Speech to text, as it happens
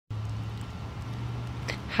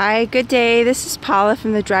Hi, good day. This is Paula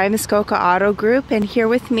from the Drive Muskoka Auto Group, and here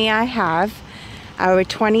with me I have our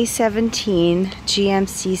 2017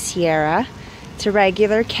 GMC Sierra. It's a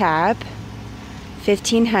regular cab,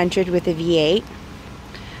 1500 with a V8.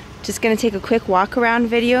 Just going to take a quick walk around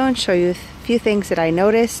video and show you a few things that I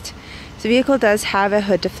noticed. The vehicle does have a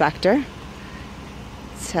hood deflector.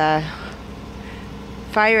 It's a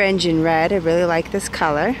fire engine red. I really like this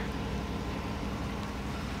color.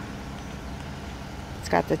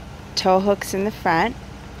 Got the tow hooks in the front,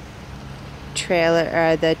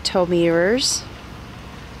 the tow mirrors,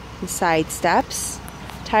 and side steps.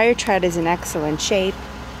 Tire tread is in excellent shape.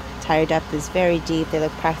 Tire depth is very deep. They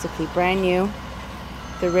look practically brand new.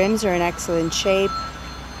 The rims are in excellent shape.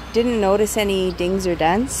 Didn't notice any dings or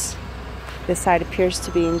dents. This side appears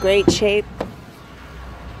to be in great shape.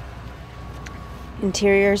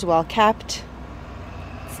 Interior is well kept.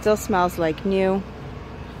 Still smells like new.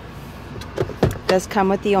 Does come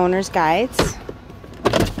with the owner's guides.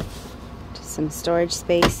 Just some storage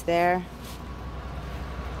space there.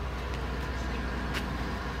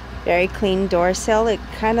 Very clean door sill. It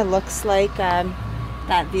kind of looks like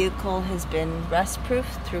that vehicle has been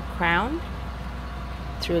rust-proofed through Crown.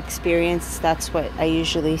 Through experience, that's what I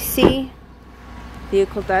usually see.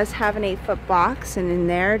 Vehicle does have an 8-foot box, and in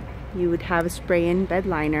there you would have a spray-in bed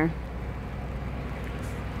liner.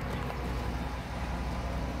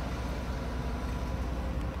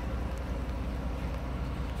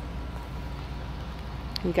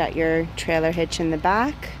 You got your trailer hitch in the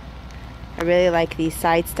back. I really like these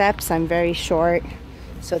side steps. I'm very short,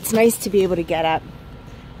 so it's nice to be able to get up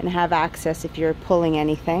and have access if you're pulling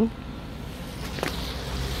anything.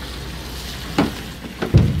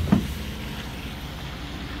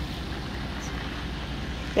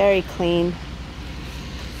 Very clean.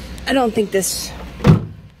 I don't think this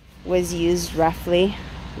was used roughly.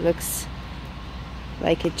 It looks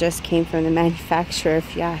like it just came from the manufacturer,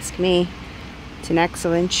 if you ask me. It's in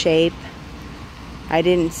excellent shape. I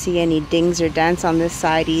didn't see any dings or dents on this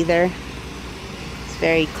side either. It's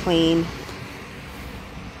very clean.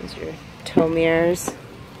 There's your tow mirrors.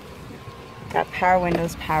 Got power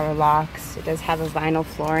windows, power locks. It does have a vinyl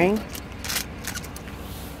flooring.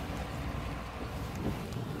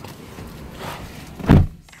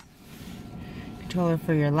 Controller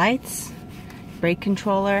for your lights. Brake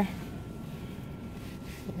controller.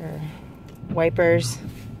 Your wipers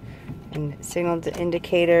and signal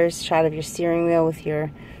indicators, shot of your steering wheel with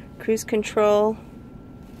your cruise control.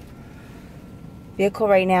 Vehicle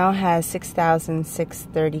right now has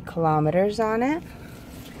 6,630 kilometers on it.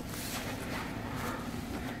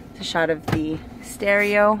 It's a shot of the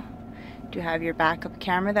stereo. You do have your backup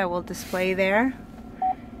camera that will display there.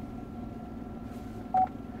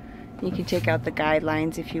 You can take out the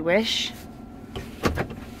guidelines if you wish.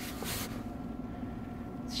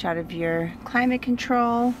 Shot of your climate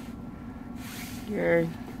control. Your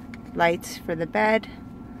lights for the bed,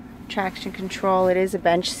 traction control. It is a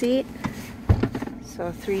bench seat, so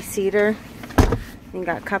a 3-seater. You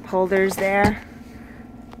got cup holders there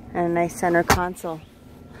and a nice center console.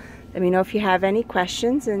 Let me know if you have any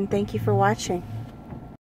questions, and thank you for watching.